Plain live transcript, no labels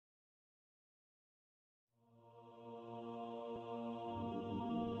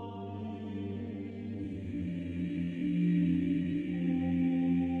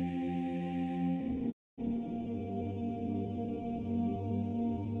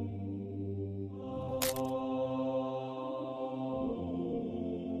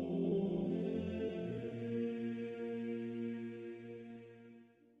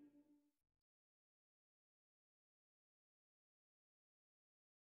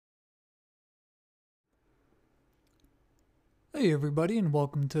Hey everybody, and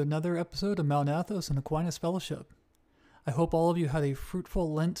welcome to another episode of Mount Athos and Aquinas Fellowship. I hope all of you had a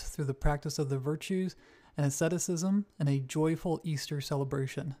fruitful Lent through the practice of the virtues and asceticism and a joyful Easter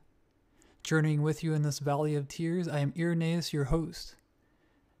celebration. Journeying with you in this valley of tears, I am Irenaeus, your host.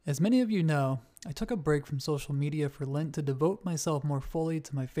 As many of you know, I took a break from social media for Lent to devote myself more fully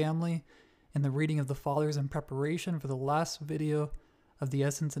to my family and the reading of the Fathers in preparation for the last video of the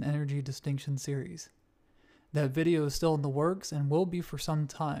Essence and Energy Distinction series. That video is still in the works and will be for some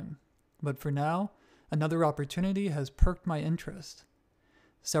time, but for now, another opportunity has perked my interest.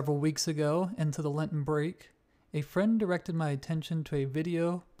 Several weeks ago, into the Lenten break, a friend directed my attention to a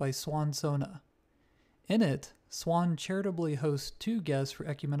video by Suans Channel. In it, Swan charitably hosts two guests for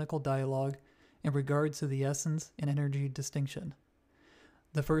ecumenical dialogue in regards to the essence and energy distinction.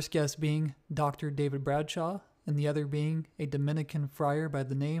 The first guest being Dr. David Bradshaw, and the other being a Dominican friar by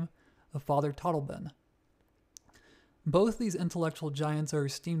the name of Father Totleben. Both these intellectual giants are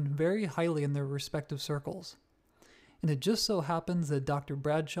esteemed very highly in their respective circles, and it just so happens that Dr.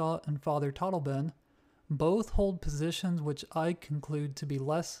 Bradshaw and Father Totleben both hold positions which I conclude to be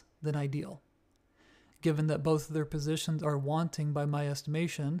less than ideal. Given that both of their positions are wanting by my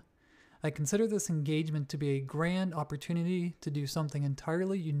estimation, I consider this engagement to be a grand opportunity to do something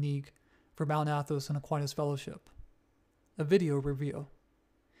entirely unique for Mount Athos and Aquinas Fellowship: a video review.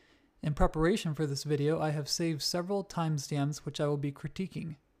 In preparation for this video, I have saved several timestamps which I will be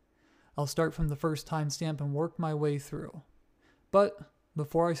critiquing. I'll start from the first timestamp and work my way through. But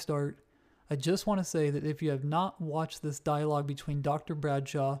before I start, I just want to say that if you have not watched this dialogue between Dr.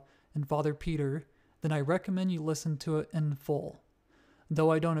 Bradshaw and Father Peter, then I recommend you listen to it in full.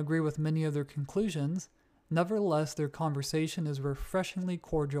 Though I don't agree with many of their conclusions, nevertheless their conversation is refreshingly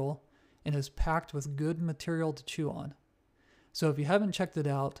cordial and is packed with good material to chew on. So if you haven't checked it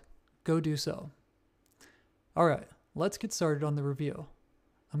out, go do so. Alright, let's get started on the review.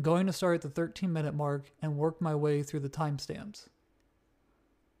 I'm going to start at the 13-minute mark and work my way through the timestamps.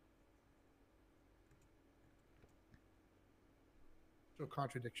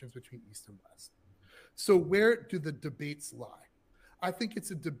 Contradictions between East and West. So where do the debates lie? I think it's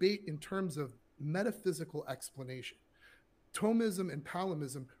a debate in terms of metaphysical explanation. Thomism and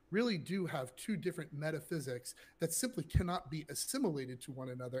Palamism really do have two different metaphysics that simply cannot be assimilated to one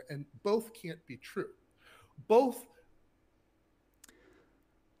another, and both can't be true. Both.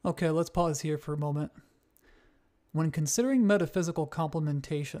 Okay, let's pause here for a moment. When considering metaphysical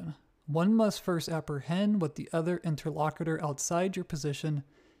complementation, one must first apprehend what the other interlocutor outside your position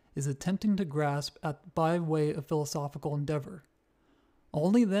is attempting to grasp at by way of philosophical endeavor.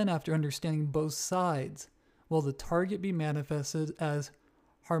 Only then, after understanding both sides, will the target be manifested as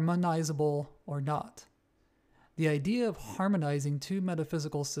harmonizable or not. The idea of harmonizing two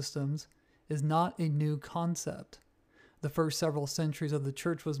metaphysical systems is not a new concept. The first several centuries of the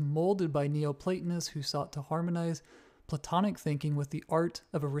Church was molded by Neoplatonists who sought to harmonize Platonic thinking with the art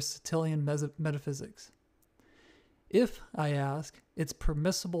of Aristotelian metaphysics. If, I ask, it's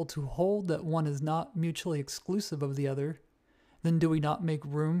permissible to hold that one is not mutually exclusive of the other, then do we not make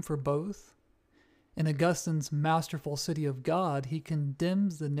room for both? In Augustine's masterful City of God, he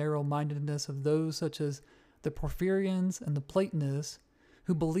condemns the narrow-mindedness of those such as the Porphyrians and the Platonists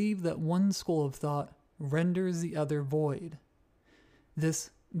who believe that one school of thought renders the other void.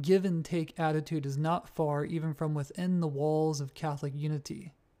 This give-and-take attitude is not far even from within the walls of Catholic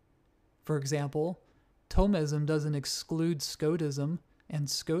unity. For example, Thomism doesn't exclude Scotism, and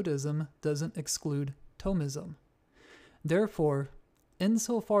Scotism doesn't exclude Thomism. Therefore,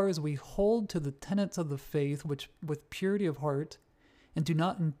 insofar as we hold to the tenets of the faith with purity of heart, and do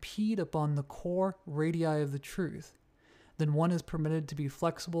not impede upon the core radii of the truth, then one is permitted to be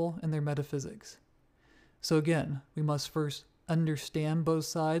flexible in their metaphysics. So again, we must first understand both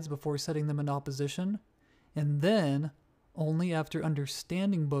sides before setting them in opposition, and then, only after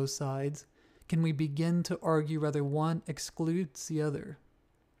understanding both sides, can we begin to argue whether one excludes the other.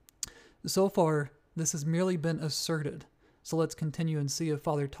 So far, this has merely been asserted, so let's continue and see if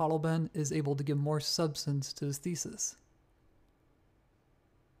Father Totleben is able to give more substance to his thesis.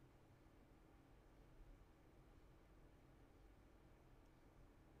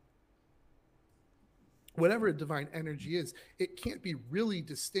 Whatever a divine energy is, it can't be really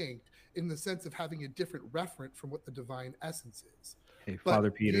distinct in the sense of having a different referent from what the divine essence is. Hey, Father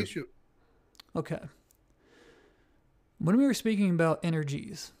Peter. Okay. When we were speaking about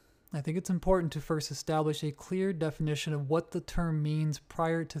energies, I think it's important to first establish a clear definition of what the term means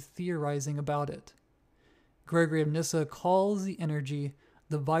prior to theorizing about it. Gregory of Nyssa calls the energy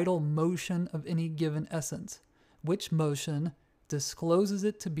the vital motion of any given essence, which motion discloses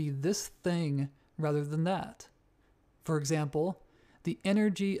it to be this thing rather than that. For example, the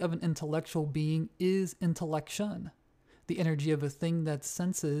energy of an intellectual being is intellection. The energy of a thing that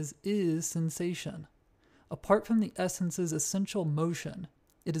senses is sensation. Apart from the essence's essential motion,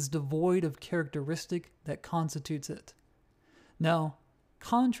 it is devoid of characteristic that constitutes it. Now,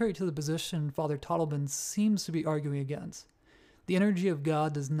 contrary to the position Father Totleben seems to be arguing against, the energy of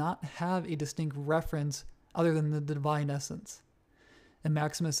God does not have a distinct reference other than the divine essence. In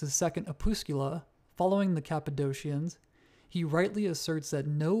Maximus's second opuscula, following the Cappadocians, he rightly asserts that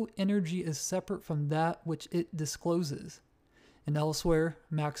no energy is separate from that which it discloses. And elsewhere,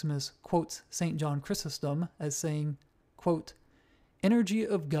 Maximus quotes St. John Chrysostom as saying, quote, "Energy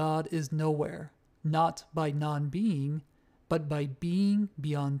of God is nowhere, not by non-being, but by being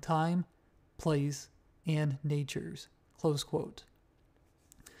beyond time, place, and natures." Close quote.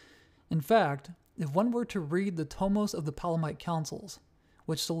 In fact, if one were to read the tomos of the Palamite Councils,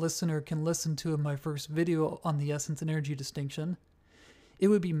 which the listener can listen to in my first video on the essence-energy distinction, it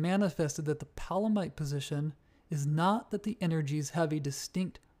would be manifested that the Palamite position is not that the energies have a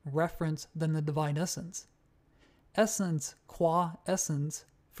distinct reference than the divine essence. Essence qua essence,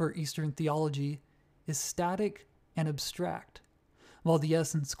 for Eastern theology, is static and abstract, while the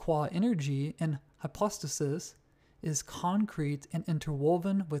essence qua energy in hypostasis is concrete and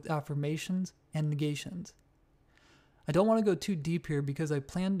interwoven with affirmations and negations. I don't want to go too deep here because I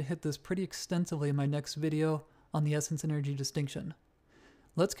plan to hit this pretty extensively in my next video on the essence-energy distinction.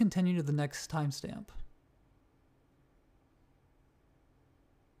 Let's continue to the next timestamp.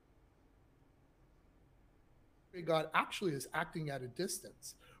 God actually is acting at a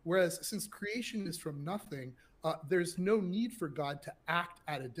distance. Whereas since creation is from nothing, there's no need for God to act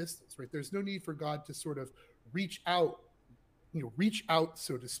at a distance, right? There's no need for God to sort of reach out,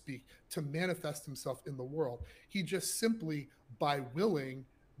 so to speak, to manifest himself in the world. He just simply, by willing,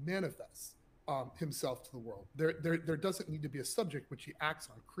 manifests himself to the world. There doesn't need to be a subject which he acts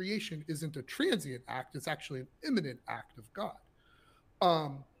on. Creation isn't a transient act. It's actually an immanent act of God.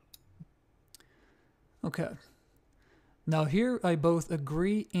 Okay. Now here I both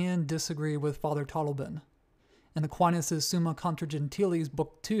agree and disagree with Father Totleben. In Aquinas' Summa Contra Gentiles,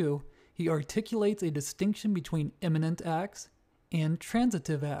 Book 2, he articulates a distinction between immanent acts and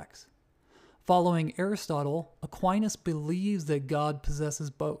transitive acts. Following Aristotle, Aquinas believes that God possesses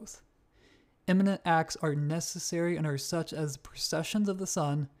both. Immanent acts are necessary and are such as the processions of the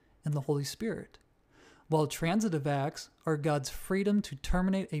Son and the Holy Spirit, while transitive acts are God's freedom to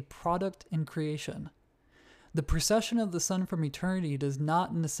terminate a product in creation. The procession of the Son from eternity does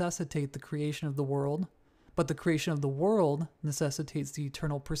not necessitate the creation of the world, but the creation of the world necessitates the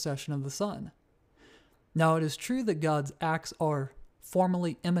eternal procession of the Son. Now, it is true that God's acts are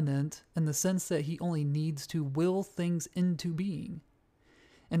formally immanent in the sense that he only needs to will things into being.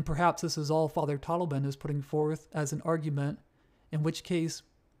 And perhaps this is all Father Totleben is putting forth as an argument, in which case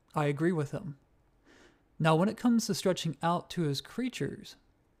I agree with him. Now, when it comes to stretching out to his creatures,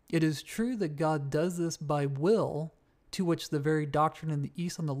 it is true that God does this by will, to which the very doctrine in the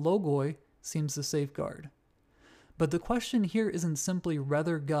East on the Logoi seems to safeguard. But the question here isn't simply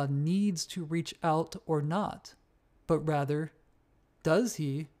whether God needs to reach out or not, but rather, does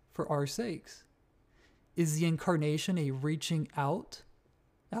he for our sakes? Is the incarnation a reaching out?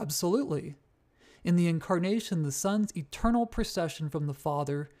 Absolutely. In the incarnation, the Son's eternal procession from the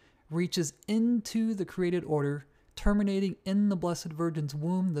Father reaches into the created order, terminating in the Blessed Virgin's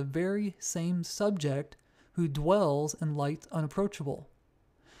womb the very same subject who dwells in light unapproachable.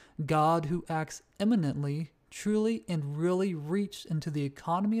 God, who acts immanently, truly and really reached into the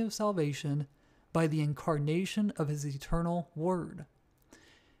economy of salvation by the incarnation of his eternal Word.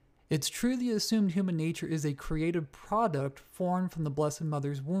 It's true the assumed human nature is a created product formed from the Blessed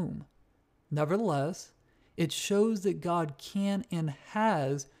Mother's womb. Nevertheless, it shows that God can and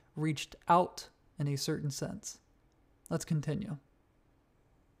has reached out in a certain sense. Let's continue.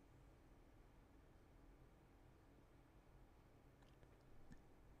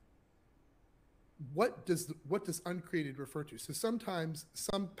 What does uncreated refer to? So sometimes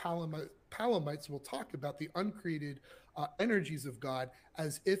some Palamites will talk about the uncreated energies of God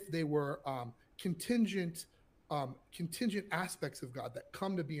as if they were contingent aspects of God that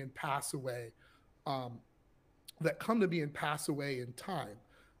come to be and pass away, in time.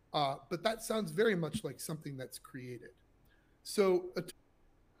 But that sounds very much like something that's created. So,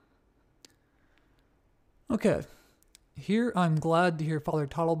 Okay. Here, I'm glad to hear Father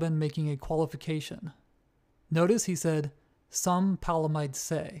Totleben making a qualification. Notice he said, some Palamites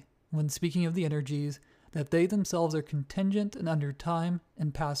say, when speaking of the energies, that they themselves are contingent and under time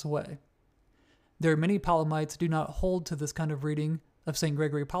and pass away. There are many Palamites who do not hold to this kind of reading of St.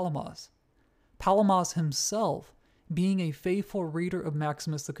 Gregory Palamas. Palamas himself being a faithful reader of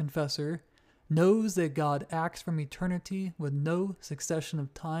Maximus the Confessor, knows that God acts from eternity with no succession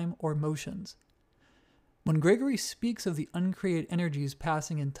of time or motions. When Gregory speaks of the uncreated energies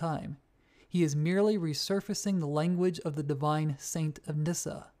passing in time, he is merely resurfacing the language of the divine saint of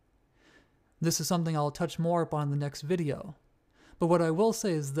Nyssa. This is something I'll touch more upon in the next video. But what I will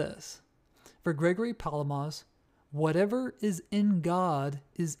say is this. For Gregory Palamas, whatever is in God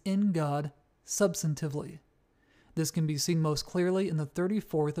substantively. This can be seen most clearly in the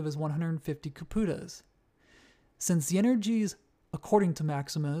 34th of his 150 Caputas. Since the energies, according to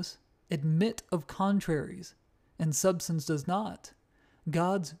Maximus, admit of contraries, and substance does not,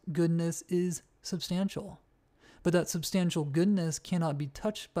 God's goodness is substantial. But that substantial goodness cannot be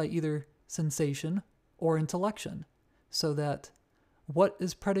touched by either sensation or intellection, so that what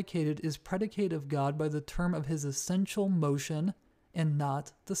is predicated of God by the term of his essential motion and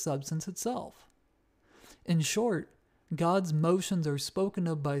not the substance itself. In short, God's motions are spoken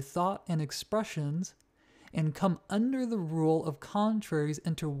of by thought and expressions and come under the rule of contraries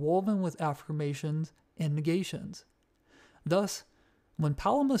interwoven with affirmations and negations. Thus, when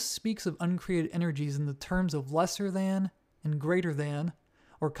Palamas speaks of uncreated energies in the terms of lesser than and greater than,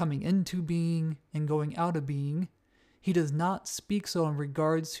 or coming into being and going out of being, he does not speak so in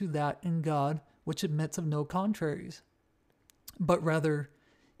regards to that in God which admits of no contraries, but rather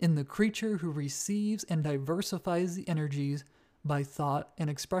in the creature who receives and diversifies the energies by thought and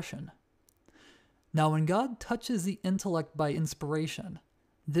expression. Now, when God touches the intellect by inspiration,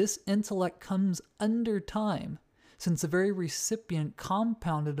 this intellect comes under time, since the very recipient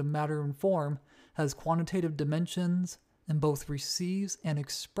compounded of matter and form has quantitative dimensions and both receives and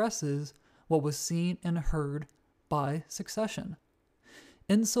expresses what was seen and heard by succession.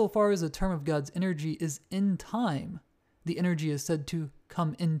 Insofar as the term of God's energy is in time, the energy is said to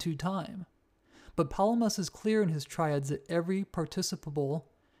come into time. But Palamas is clear in his triads that every participable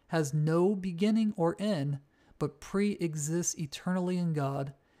has no beginning or end, but pre-exists eternally in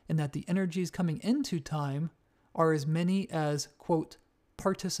God, and that the energies coming into time are as many as, quote,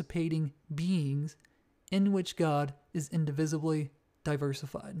 participating beings in which God is indivisibly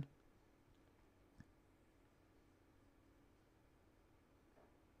diversified.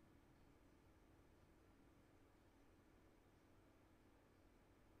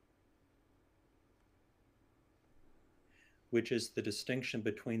 Which is the distinction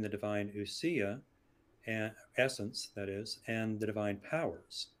between the divine ousia, and essence, that is, and the divine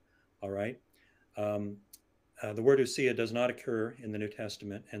powers. All right? The word ousia does not occur in the New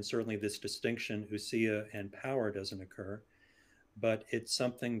Testament, and certainly this distinction, ousia and power, doesn't occur, but it's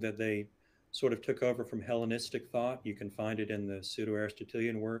something that they sort of took over from Hellenistic thought. You can find it in the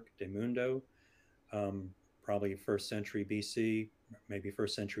Pseudo-Aristotelian work, De Mundo, probably 1st century BC, maybe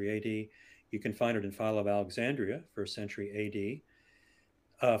 1st century AD. You can find it in Philo of Alexandria, 1st century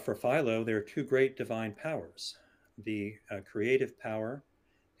AD. For Philo, there are two great divine powers, the creative power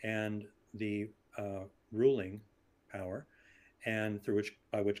and the ruling power, and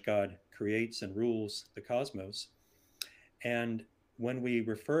by which God creates and rules the cosmos. And when we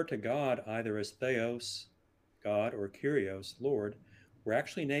refer to God either as Theos, God, or Kyrios, Lord, we're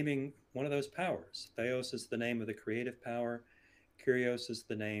actually naming one of those powers. Theos is the name of the creative power. Kyrios is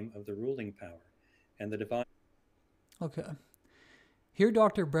the name of the ruling power. And the divine... Okay. Here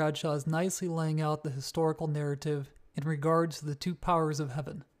Dr. Bradshaw is nicely laying out the historical narrative in regards to the two powers of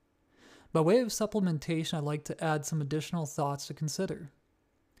heaven. By way of supplementation, I'd like to add some additional thoughts to consider.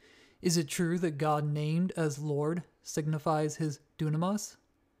 Is it true that God named as Lord signifies his dunamis?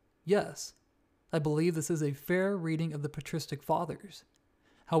 Yes. I believe this is a fair reading of the patristic fathers.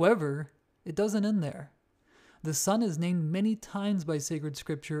 However, it doesn't end there. The Son is named many times by sacred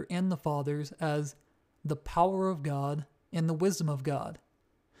scripture and the fathers as the power of God and the wisdom of God.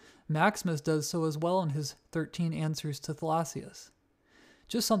 Maximus does so as well in his 13 answers to Thalassius.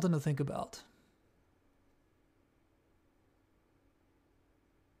 Just something to think about.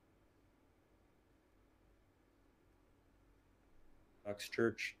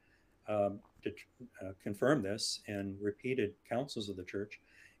 Church confirmed this in repeated councils of the church.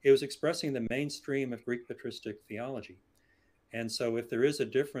 It was expressing the mainstream of Greek patristic theology. And so if there is a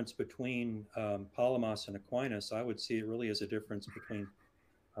difference between Palamas and Aquinas, I would see it really as a difference between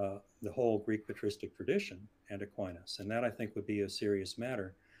the whole Greek patristic tradition and Aquinas. And that, I think, would be a serious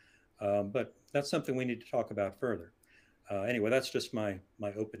matter. But that's something we need to talk about further. Anyway, that's just my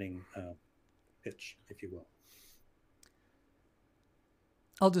opening pitch, if you will.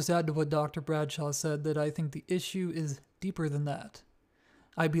 I'll just add to what Dr. Bradshaw said that I think the issue is deeper than that.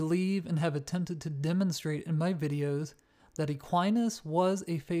 I believe and have attempted to demonstrate in my videos that Aquinas was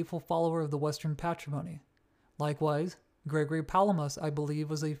a faithful follower of the Western patrimony, Likewise, Gregory Palamas, I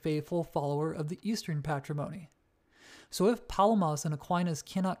believe, was a faithful follower of the Eastern patrimony. So if Palamas and Aquinas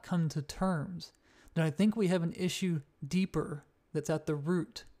cannot come to terms, then I think we have an issue deeper that's at the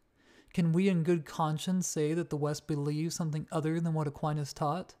root. Can we in good conscience say that the West believes something other than what Aquinas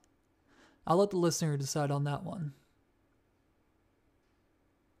taught? I'll let the listener decide on that one.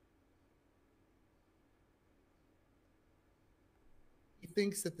 He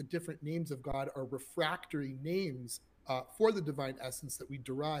thinks that the different names of God are refractory names for the divine essence that we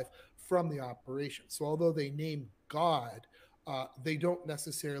derive from the operation. So although they name God, they don't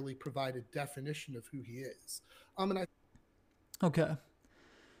necessarily provide a definition of who he is. Okay.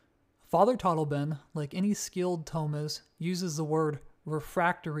 Father Totleben, like any skilled Thomist, uses the word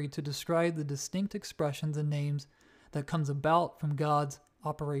refractory to describe the distinct expressions and names that comes about from God's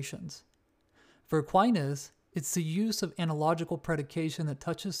operations. For Aquinas, it's the use of analogical predication that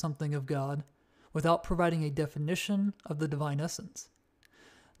touches something of God without providing a definition of the divine essence.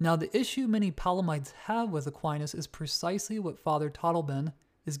 Now, the issue many Palamites have with Aquinas is precisely what Father Totleben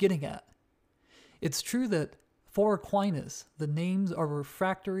is getting at. It's true that for Aquinas, the names are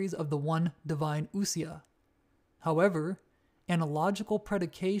refractories of the one divine ousia. However, analogical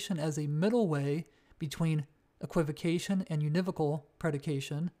predication as a middle way between equivocation and univocal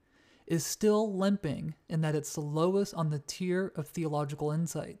predication is still limping in that it's the lowest on the tier of theological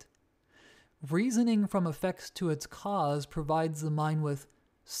insight. Reasoning from effects to its cause provides the mind with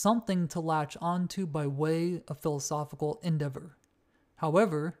something to latch onto by way of philosophical endeavor.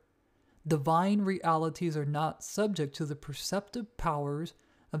 However, divine realities are not subject to the perceptive powers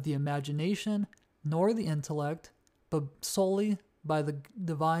of the imagination nor the intellect, but solely by the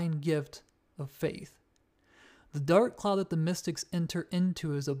divine gift of faith. The dark cloud that the mystics enter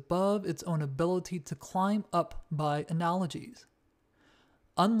into is above its own ability to climb up by analogies.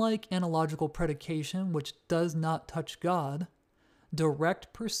 Unlike analogical predication, which does not touch God,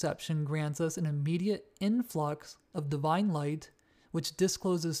 direct perception grants us an immediate influx of divine light which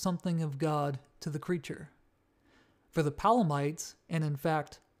discloses something of God to the creature. For the Palamites, and in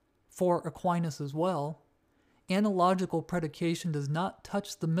fact for Aquinas as well, analogical predication does not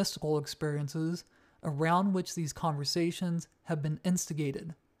touch the mystical experiences around which these conversations have been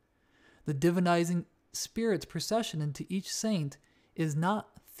instigated. The divinizing Spirit's procession into each saint is not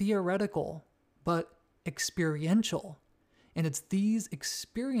theoretical, but experiential, and it's these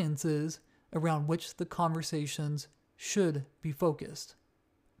experiences around which the conversations should be focused.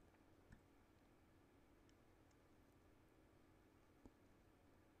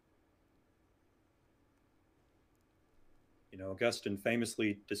 You know, Augustine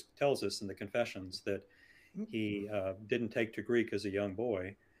famously tells us in the Confessions that he didn't take to Greek as a young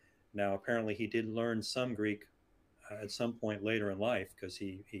boy. Now, apparently he did learn some Greek at some point later in life, because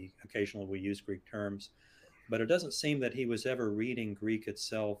he occasionally will use Greek terms, but it doesn't seem that he was ever reading Greek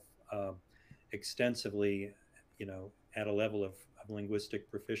itself extensively, you know, at a level of linguistic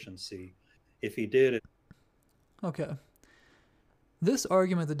proficiency. If he did... Okay. This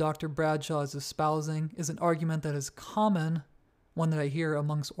argument that Dr. Bradshaw is espousing is an argument that is common, one that I hear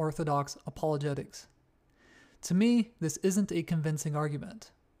amongst Orthodox apologetics. To me, this isn't a convincing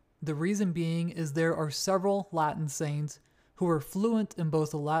argument. The reason being is there are several Latin saints who are fluent in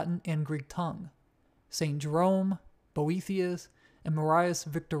both the Latin and Greek tongue. Saint Jerome, Boethius, and Marius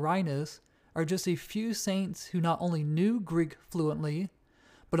Victorinus are just a few saints who not only knew Greek fluently,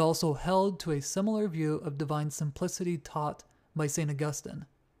 but also held to a similar view of divine simplicity taught by St. Augustine.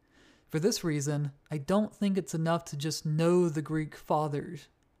 For this reason, I don't think it's enough to just know the Greek fathers,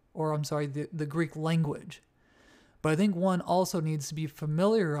 or the Greek language. But I think one also needs to be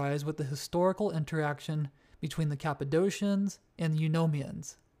familiarized with the historical interaction between the Cappadocians and the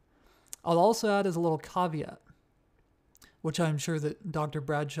Eunomians. I'll also add as a little caveat, which I'm sure that Dr.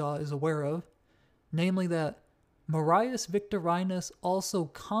 Bradshaw is aware of, namely that Marius Victorinus also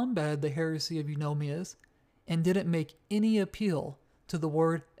combated the heresy of Eunomius and didn't make any appeal to the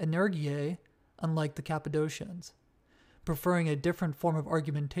word energie, unlike the Cappadocians. Preferring a different form of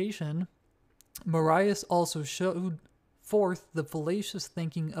argumentation, Marius also showed forth the fallacious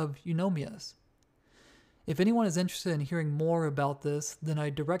thinking of Eunomius. If anyone is interested in hearing more about this, then I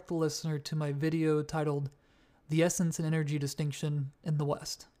direct the listener to my video titled The Essence and Energy Distinction in the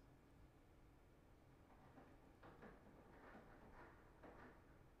West.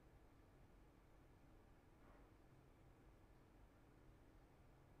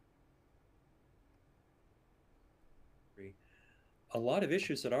 A lot of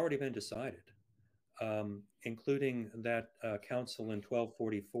issues had already been decided, including that council in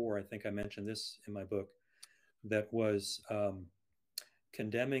 1244, I think I mentioned this in my book, that was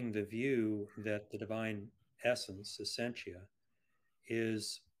condemning the view that the divine essence, essentia,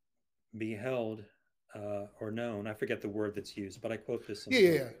 is beheld or known. I forget the word that's used, but I quote this in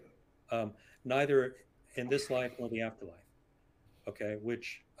the book. Neither in this life nor the afterlife. Okay,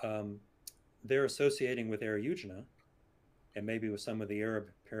 which they're associating with Eriugena and maybe with some of the Arab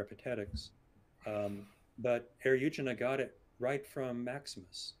peripatetics. But Eriugena got it right from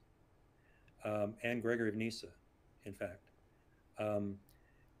Maximus and Gregory of Nyssa, in fact.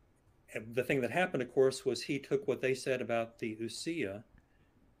 The thing that happened, of course, was he took what they said about the ousia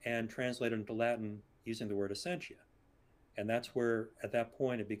and translated into Latin using the word essentia. And that's where, at that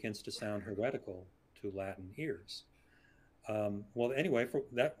point, it begins to sound heretical to Latin ears. Well, anyway, for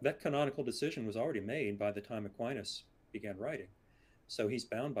that canonical decision was already made by the time Aquinas began writing. So he's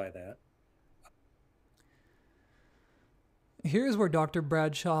bound by that. Here's where Dr.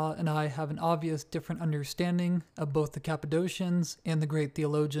 Bradshaw and I have an obvious different understanding of both the Cappadocians and the great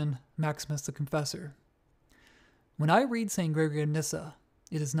theologian Maximus the Confessor. When I read St. Gregory of Nyssa,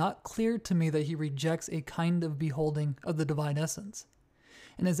 it is not clear to me that he rejects a kind of beholding of the divine essence.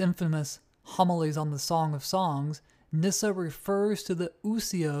 In his infamous Homilies on the Song of Songs, Nyssa refers to the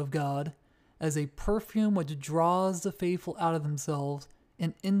ousia of God as a perfume which draws the faithful out of themselves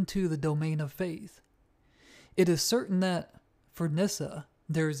and into the domain of faith. It is certain that, for Nyssa,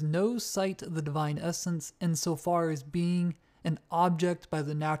 there is no sight of the divine essence insofar as being an object by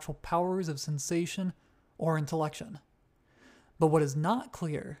the natural powers of sensation or intellection. But what is not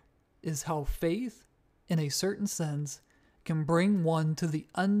clear is how faith, in a certain sense, can bring one to the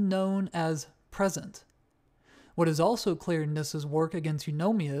unknown as present. What is also clear in Nyssa's work against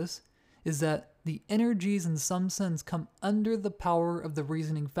Eunomius is that the energies in some sense come under the power of the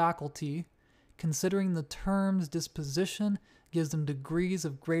reasoning faculty, considering the terms disposition gives them degrees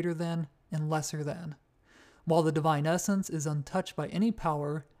of greater than and lesser than, while the divine essence is untouched by any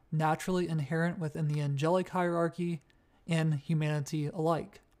power naturally inherent within the angelic hierarchy and humanity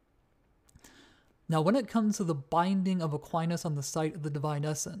alike. Now, when it comes to the binding of Aquinas on the sight of the divine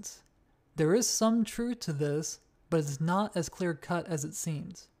essence, there is some truth to this, but it's not as clear-cut as it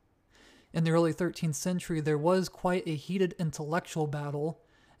seems. In the early 13th century, there was quite a heated intellectual battle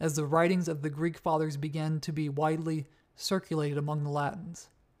as the writings of the Greek fathers began to be widely circulated among the Latins.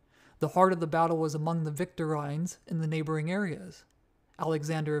 The heart of the battle was among the Victorines in the neighboring areas.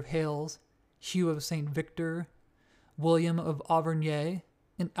 Alexander of Hales, Hugh of St. Victor, William of Auvergne,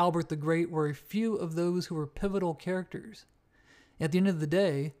 and Albert the Great were a few of those who were pivotal characters. At the end of the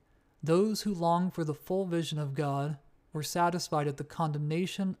day, those who longed for the full vision of God were satisfied at the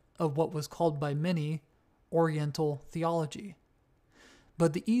condemnation of what was called by many Oriental theology.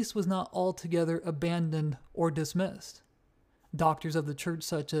 But the East was not altogether abandoned or dismissed. Doctors of the Church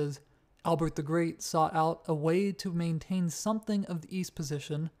such as Albert the Great sought out a way to maintain something of the East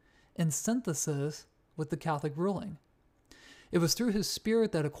position in synthesis with the Catholic ruling. It was through his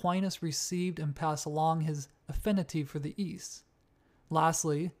spirit that Aquinas received and passed along his affinity for the East.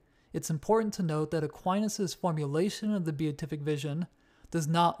 Lastly, it's important to note that Aquinas' formulation of the beatific vision does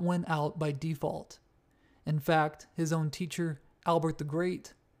not win out by default. In fact, his own teacher, Albert the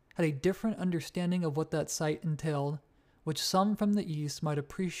Great, had a different understanding of what that sight entailed, which some from the East might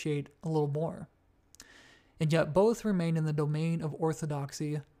appreciate a little more. And yet both remain in the domain of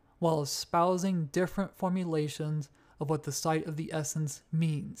orthodoxy while espousing different formulations of what the sight of the essence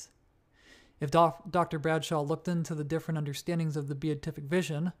means. If Dr. Bradshaw looked into the different understandings of the beatific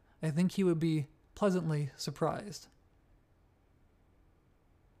vision, I think he would be pleasantly surprised.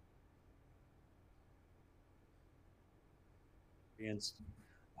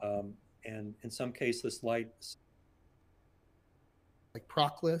 And in some cases, this light, like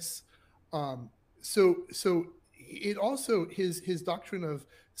Proclus. So it also his doctrine of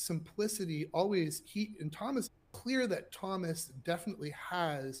simplicity always and Thomas, clear that Thomas definitely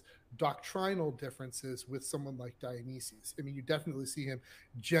has doctrinal differences with someone like Dionysius. I mean, you definitely see him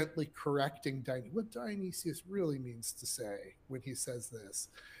gently correcting what Dionysius really means to say when he says this.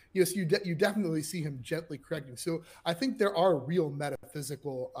 Yes, you definitely see him gently correcting. So I think there are real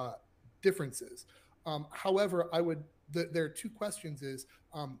metaphysical differences. However, there are two questions: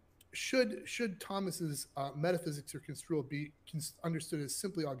 should Thomas's metaphysics or construal be understood as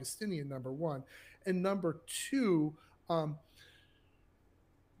simply Augustinian, number one, and number two,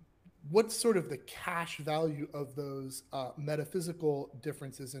 what's sort of the cash value of those metaphysical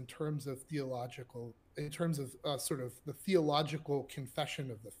differences in terms of sort of the theological confession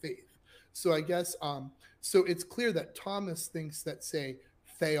of the faith? So I guess, so it's clear that Thomas thinks that, say,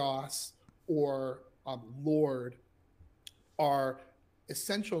 Theos or Lord are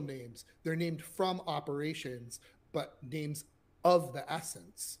essential names. They're named from operations, but names of the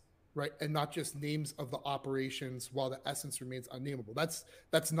essence. right? And not just names of the operations while the essence remains unnameable. That's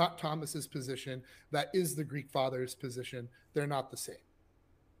not Thomas's position. That is the Greek fathers' position. They're not the same,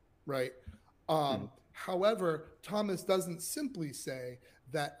 right? However, Thomas doesn't simply say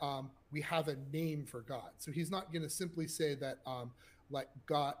that we have a name for God. So he's not going to simply say that like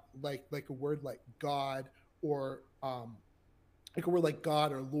God, like a word like God, or like a word like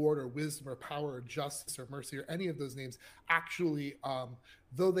God or Lord or wisdom or power or justice or mercy or any of those names actually,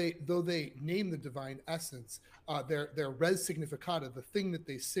 though they name the divine essence, their res significata, the thing that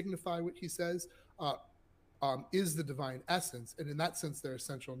they signify, what he says, is the divine essence, and in that sense they're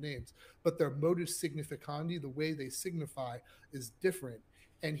essential names. But their modus significandi, the way they signify, is different.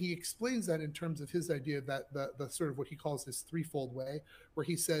 And he explains that in terms of his idea that the sort of what he calls his threefold way, where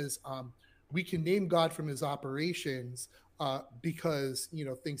he says we can name God from his operations because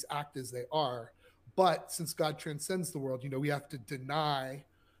things act as they are, but since God transcends the world, we have to deny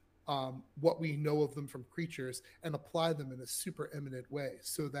what we know of them from creatures and apply them in a super eminent way,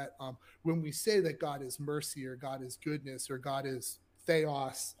 so that when we say that God is mercy or God is goodness or God is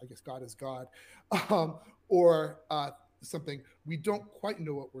theos, I guess God is God, or something, we don't quite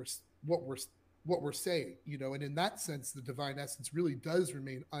know what we're saying, and in that sense, the divine essence really does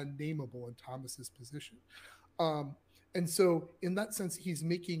remain unnameable in Thomas's position. And so in that sense, he's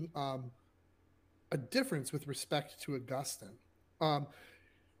making a difference with respect to Augustine.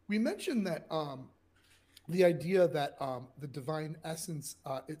 We mentioned that the idea that the divine essence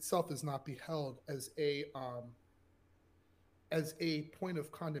itself is not beheld as a point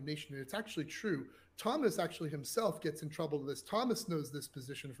of condemnation. And it's actually true. Thomas actually himself gets in trouble with this. Thomas knows this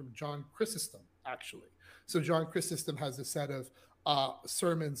position from John Chrysostom, actually. So John Chrysostom has a set of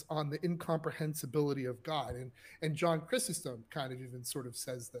sermons on the incomprehensibility of God. And John Chrysostom kind of even sort of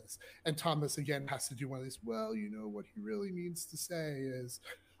says this. And Thomas, again, has to do one of these, well, what he really means to say is...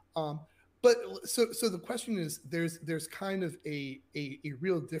 but so the question is, there's kind of a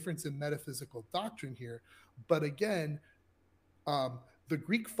real difference in metaphysical doctrine here. But again, the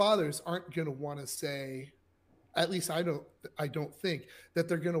Greek fathers aren't going to want to say, at least I don't think that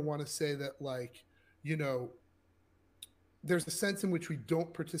they're going to want to say that, like, there's a sense in which we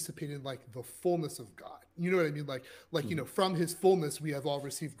don't participate in like the fullness of God. You know what I mean? Like from his fullness, we have all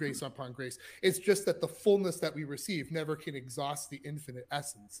received grace upon grace. It's just that the fullness that we receive never can exhaust the infinite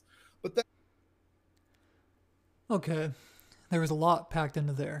essence. But that... Okay, there was a lot packed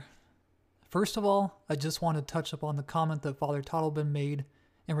into there. First of all, I just want to touch upon the comment that Father Totleben made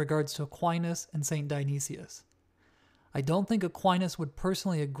in regards to Aquinas and St. Dionysius. I don't think Aquinas would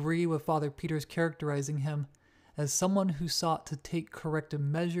personally agree with Father Peter's characterizing him as someone who sought to take corrective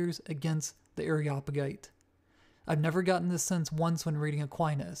measures against the Areopagite. I've never gotten this sense once when reading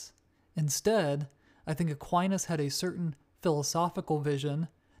Aquinas. Instead, I think Aquinas had a certain philosophical vision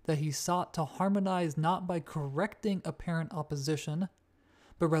that he sought to harmonize not by correcting apparent opposition,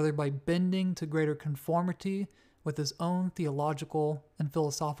 but rather by bending to greater conformity with his own theological and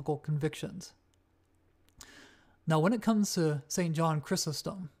philosophical convictions. Now, when it comes to St. John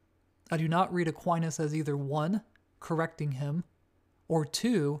Chrysostom, I do not read Aquinas as either one, correcting him, or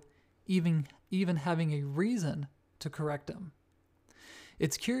two, even having a reason to correct him.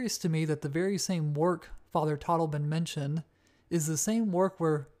 It's curious to me that the very same work Father Totleben mentioned is the same work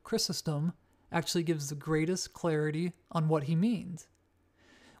where Chrysostom actually gives the greatest clarity on what he means,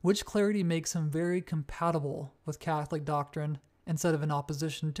 which clarity makes him very compatible with Catholic doctrine instead of in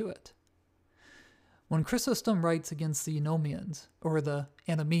opposition to it. When Chrysostom writes against the Eunomians, or the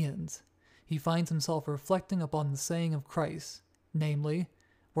Anomeans, he finds himself reflecting upon the saying of Christ, namely,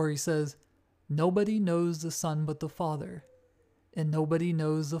 where he says, "Nobody knows the Son but the Father, and nobody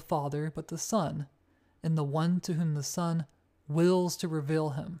knows the Father but the Son, and the one to whom the Son wills to reveal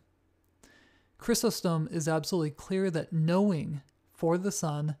him." Chrysostom is absolutely clear that knowing for the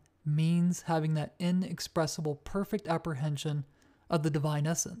Son means having that inexpressible perfect apprehension of the divine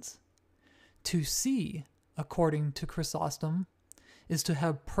essence. To see, according to Chrysostom, is to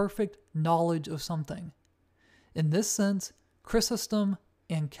have perfect knowledge of something. In this sense, Chrysostom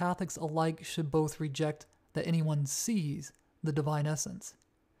and Catholics alike should both reject that anyone sees the divine essence.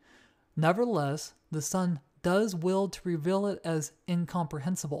 Nevertheless, the Son does will to reveal it as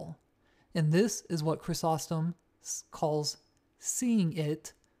incomprehensible, and this is what Chrysostom calls seeing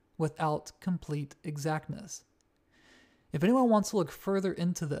it without complete exactness. If anyone wants to look further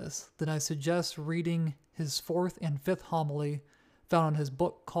into this, then I suggest reading his 4th and 5th homily found in his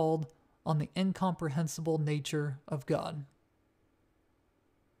book called On the Incomprehensible Nature of God.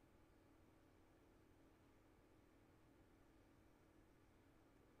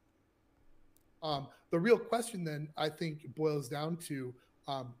 The real question then, I think, boils down to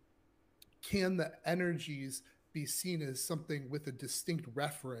can the energies be seen as something with a distinct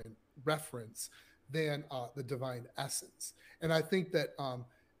reference than the divine essence? And I think that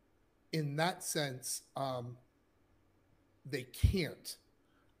in that sense, they can't.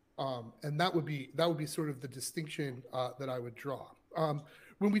 And that would be sort of the distinction that I would draw.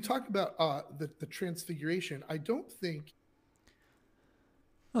 When we talk about the transfiguration, I don't think.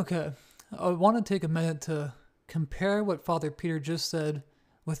 Okay, I want to take a minute to compare what Father Peter just said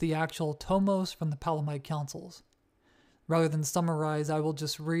with the actual tomos from the Palamite councils. Rather than summarize, I will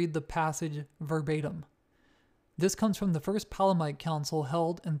just read the passage verbatim. This comes from the first Palamite council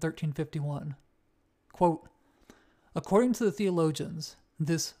held in 1351. Quote, "According to the theologians,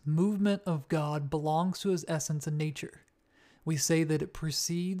 this movement of God belongs to his essence and nature. We say that it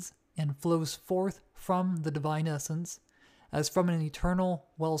proceeds and flows forth from the divine essence as from an eternal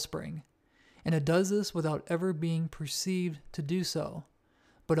wellspring, and it does this without ever being perceived to do so,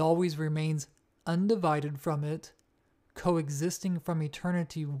 but always remains undivided from it, coexisting from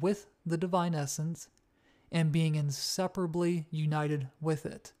eternity with the divine essence, and being inseparably united with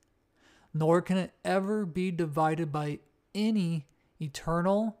it. Nor can it ever be divided by any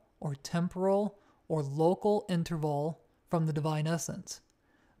eternal or temporal or local interval from the divine essence,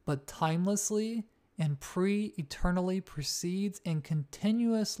 but timelessly and pre-eternally proceeds and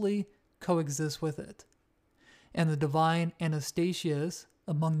continuously coexists with it. And the divine Anastasius,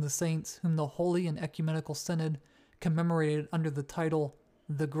 among the saints whom the Holy and Ecumenical Synod commemorated under the title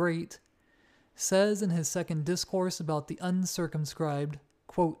The Great, says in his second discourse about the uncircumscribed,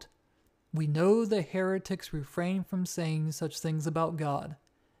 quote, "We know the heretics refrain from saying such things about God.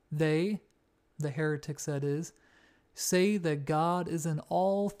 They," the heretics that is, "say that God is in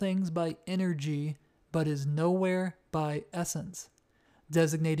all things by energy, but is nowhere by essence,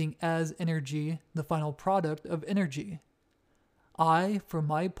 designating as energy the final product of energy. I, for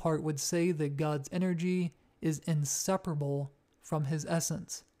my part, would say that God's energy is inseparable from his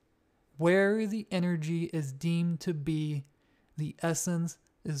essence. Where the energy is deemed to be, the essence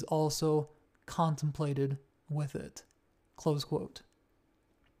is also contemplated with it." Close quote.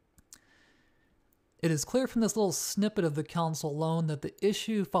 It is clear from this little snippet of the council alone that the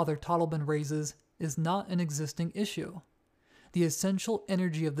issue Father Totleben raises is not an existing issue. The essential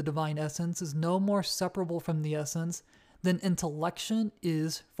energy of the divine essence is no more separable from the essence than intellection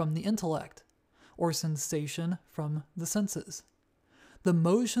is from the intellect, or sensation from the senses. The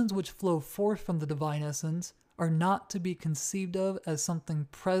motions which flow forth from the divine essence are not to be conceived of as something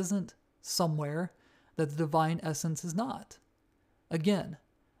present somewhere that the divine essence is not. Again,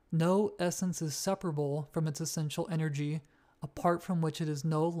 no essence is separable from its essential energy, apart from which it is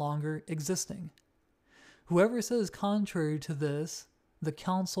no longer existing. Whoever says contrary to this, the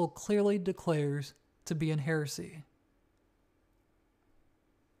council clearly declares to be in heresy.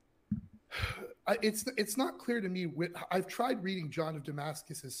 It's not clear to me. I've tried reading John of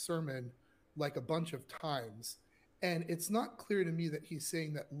Damascus's sermon like a bunch of times, and it's not clear to me that he's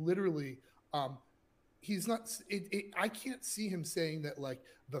saying that literally. He's not. I can't see him saying that like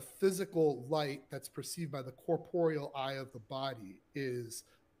the physical light that's perceived by the corporeal eye of the body is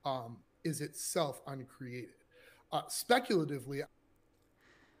itself uncreated. Speculatively.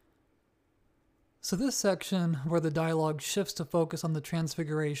 So this section, where the dialogue shifts to focus on the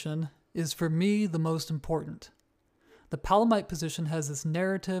transfiguration, is for me the most important. The Palamite position has this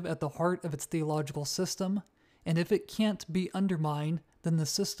narrative at the heart of its theological system, and if it can't be undermined, then the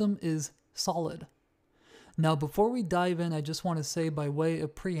system is solid. Now, before we dive in, I just want to say by way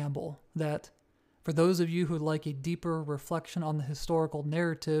of preamble that for those of you who would like a deeper reflection on the historical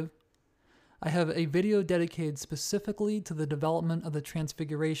narrative, I have a video dedicated specifically to the development of the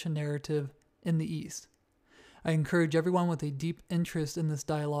Transfiguration narrative in the East. I encourage everyone with a deep interest in this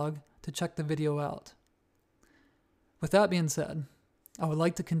dialogue to check the video out. With that being said, I would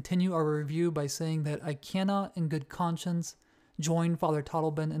like to continue our review by saying that I cannot, in good conscience, join Father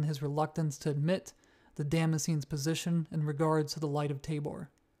Totleben in his reluctance to admit the Damascene's position in regards to the light of Tabor.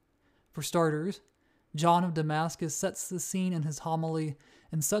 For starters, John of Damascus sets the scene in his homily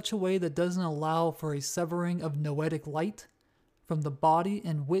in such a way that doesn't allow for a severing of noetic light from the body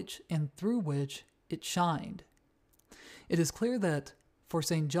in which and through which it shined. It is clear that, for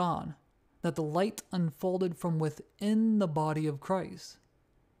St. John, that the light unfolded from within the body of Christ.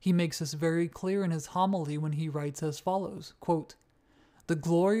 He makes this very clear in his homily when he writes as follows, quote, "The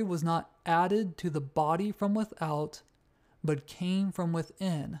glory was not added to the body from without, but came from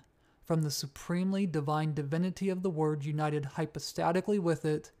within, from the supremely divine divinity of the Word united hypostatically with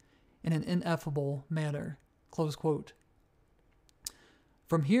it in an ineffable manner." Close quote.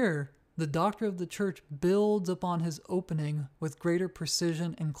 From here, the doctor of the Church builds upon his opening with greater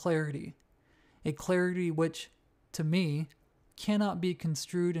precision and clarity. a clarity which, to me, cannot be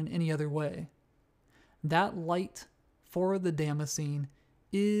construed in any other way. That light for the Damascene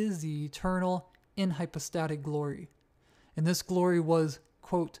is the eternal in hypostatic glory, and this glory was,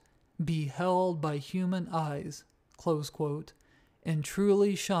 quote, beheld by human eyes, close quote, and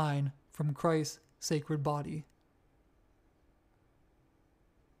truly shine from Christ's sacred body.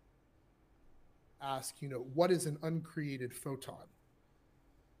 Ask, what is an uncreated photon?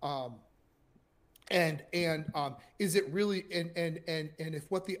 And is it really, and if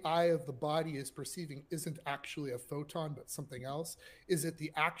what the eye of the body is perceiving isn't actually a photon but something else, is it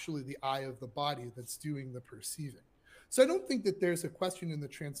actually the eye of the body that's doing the perceiving? So I don't think that there's a question in the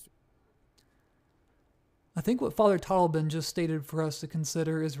I think what Father Totleben just stated for us to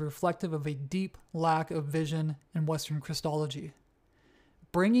consider is reflective of a deep lack of vision in Western Christology.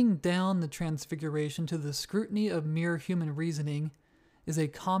 Bringing down the Transfiguration to the scrutiny of mere human reasoning is a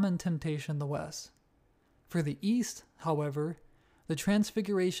common temptation in the West. For the East, however, the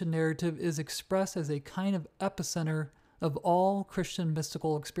Transfiguration narrative is expressed as a kind of epicenter of all Christian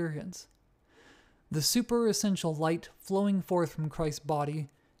mystical experience. The super-essential light flowing forth from Christ's body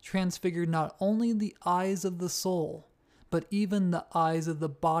transfigured not only the eyes of the soul, but even the eyes of the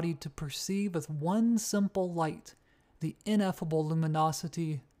body to perceive with one simple light the ineffable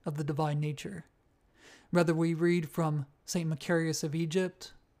luminosity of the divine nature. Whether we read from St. Macarius of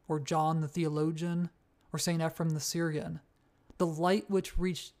Egypt, or John the theologian, or St. Ephrem the Syrian, the light which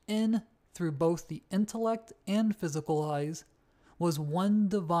reached in through both the intellect and physical eyes was one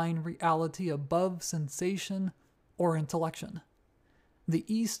divine reality above sensation or intellection. The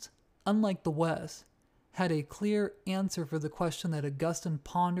East, unlike the West, had a clear answer for the question that Augustine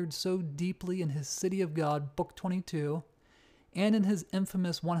pondered so deeply in his City of God, Book 22, and in his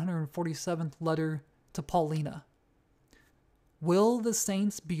infamous 147th letter to Paulina. Will the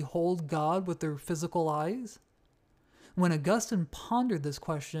saints behold God with their physical eyes? When Augustine pondered this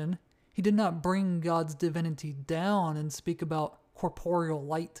question, he did not bring God's divinity down and speak about corporeal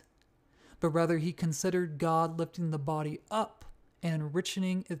light, but rather he considered God lifting the body up and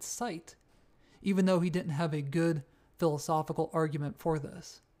enriching its sight, even though he didn't have a good philosophical argument for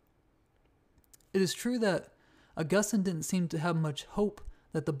this. It is true that Augustine didn't seem to have much hope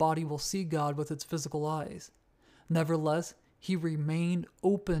that the body will see God with its physical eyes. Nevertheless, he remained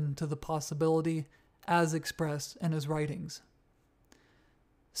open to the possibility as expressed in his writings.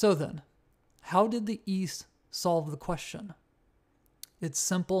 So then, how did the East solve the question? It's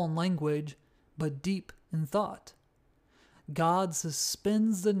simple in language, but deep in thought. God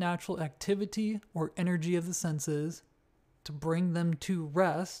suspends the natural activity or energy of the senses to bring them to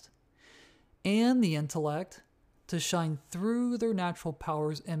rest, and the intellect to shine through their natural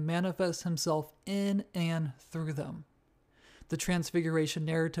powers and manifest himself in and through them. The Transfiguration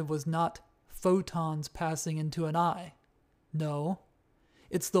narrative was not photons passing into an eye. No,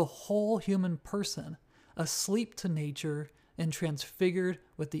 it's the whole human person, asleep to nature and transfigured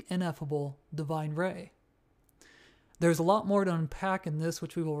with the ineffable divine ray. There's a lot more to unpack in this,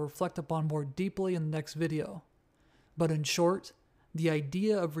 which we will reflect upon more deeply in the next video. But in short, the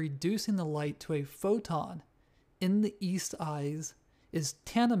idea of reducing the light to a photon in the East eyes is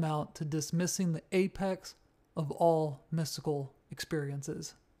tantamount to dismissing the apex of all mystical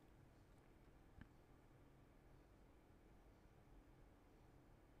experiences.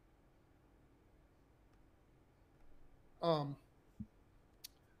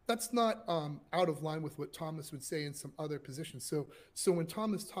 That's not out of line with what Thomas would say in some other positions. So when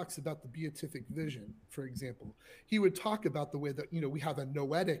Thomas talks about the beatific vision, for example, he would talk about the way that, we have a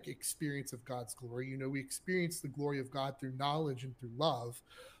noetic experience of God's glory. We experience the glory of God through knowledge and through love.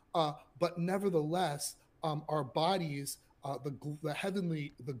 But nevertheless, our bodies,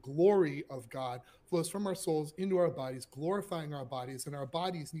 the glory of God flows from our souls into our bodies, glorifying our bodies, and our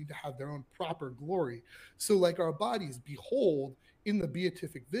bodies need to have their own proper glory. So like our bodies behold in the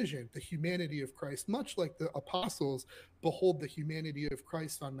beatific vision the humanity of Christ, much like the apostles behold the humanity of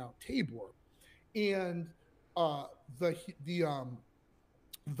Christ on Mount Tabor. And the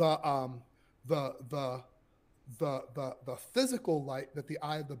physical light that the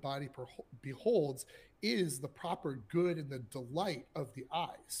eye of the body beholds is the proper good and the delight of the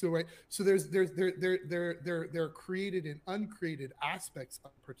eye. So there are created and uncreated aspects of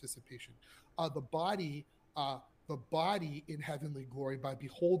participation. The body in heavenly glory, by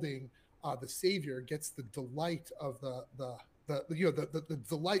beholding the Savior, gets the delight of the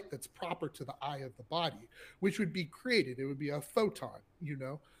delight that's proper to the eye of the body, which would be created. It would be a photon,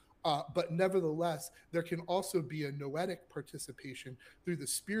 but nevertheless, there can also be a noetic participation through the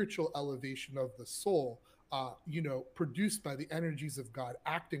spiritual elevation of the soul, produced by the energies of God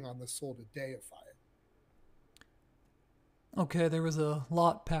acting on the soul to deify it. Okay, there was a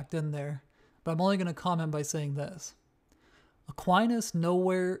lot packed in there, but I'm only going to comment by saying this. Aquinas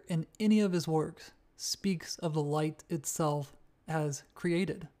nowhere in any of his works speaks of the light itself as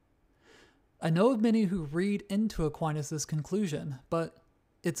created. I know of many who read into Aquinas' conclusion, but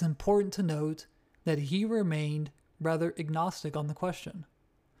it's important to note that he remained rather agnostic on the question.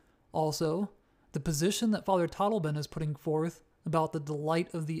 Also, the position that Father Totleben is putting forth about the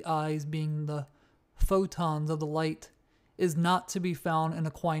delight of the eyes being the photons of the light is not to be found in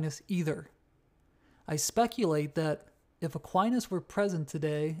Aquinas either. I speculate that if Aquinas were present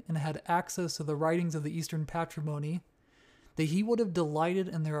today and had access to the writings of the Eastern Patrimony, that he would have delighted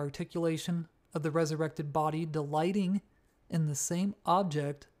in their articulation of the resurrected body, delighting in the same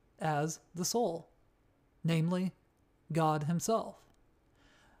object as the soul, namely God himself.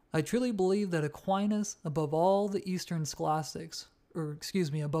 I truly believe that Aquinas, above all scholastics,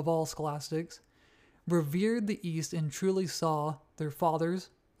 revered the East and truly saw their fathers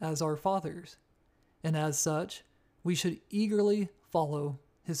as our fathers, and as such, we should eagerly follow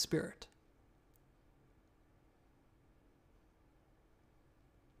his spirit.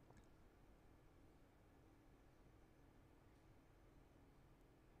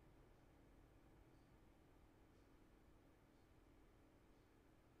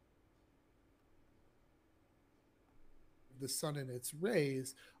 The sun and its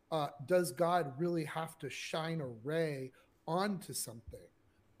rays, does God really have to shine a ray onto something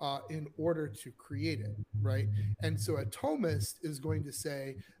in order to create it, right? And so a Thomist is going to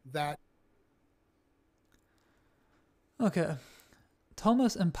say that. Okay,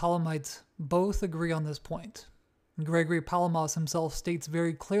 Thomas and Palamites both agree on this point. Gregory Palamas himself states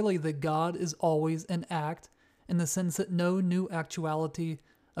very clearly that God is always in act, in the sense that no new actuality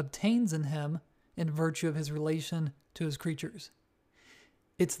obtains in him in virtue of his relation to his creatures.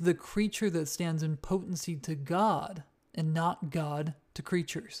 It's the creature that stands in potency to God, and not God to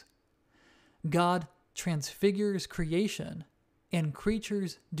creatures. God transfigures creation, and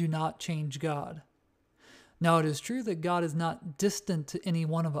creatures do not change God. Now, it is true that God is not distant to any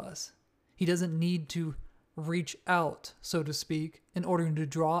one of us. He doesn't need to reach out, so to speak, in order to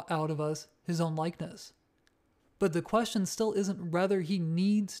draw out of us his own likeness. But the question still isn't whether he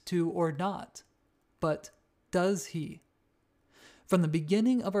needs to or not, but does he? From the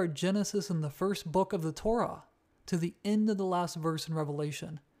beginning of our Genesis in the first book of the Torah to the end of the last verse in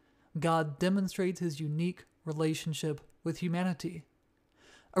Revelation, God demonstrates his unique relationship with humanity.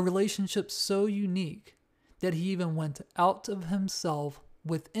 A relationship so unique that he even went out of himself,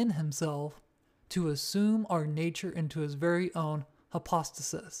 within himself, to assume our nature into his very own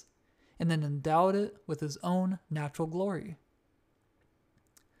hypostasis, and then endowed it with his own natural glory.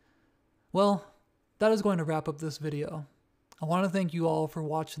 Well, that is going to wrap up this video. I want to thank you all for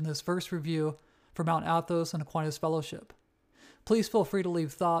watching this first review for Mount Athos and Aquinas Fellowship. Please feel free to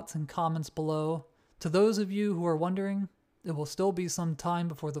leave thoughts and comments below. To those of you who are wondering, it will still be some time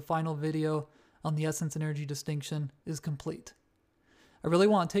before the final video on the essence and energy distinction is complete. I really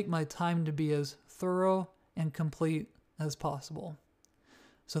want to take my time to be as thorough and complete as possible.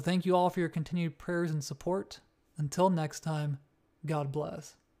 So thank you all for your continued prayers and support. Until next time, God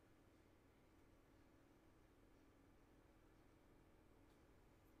bless.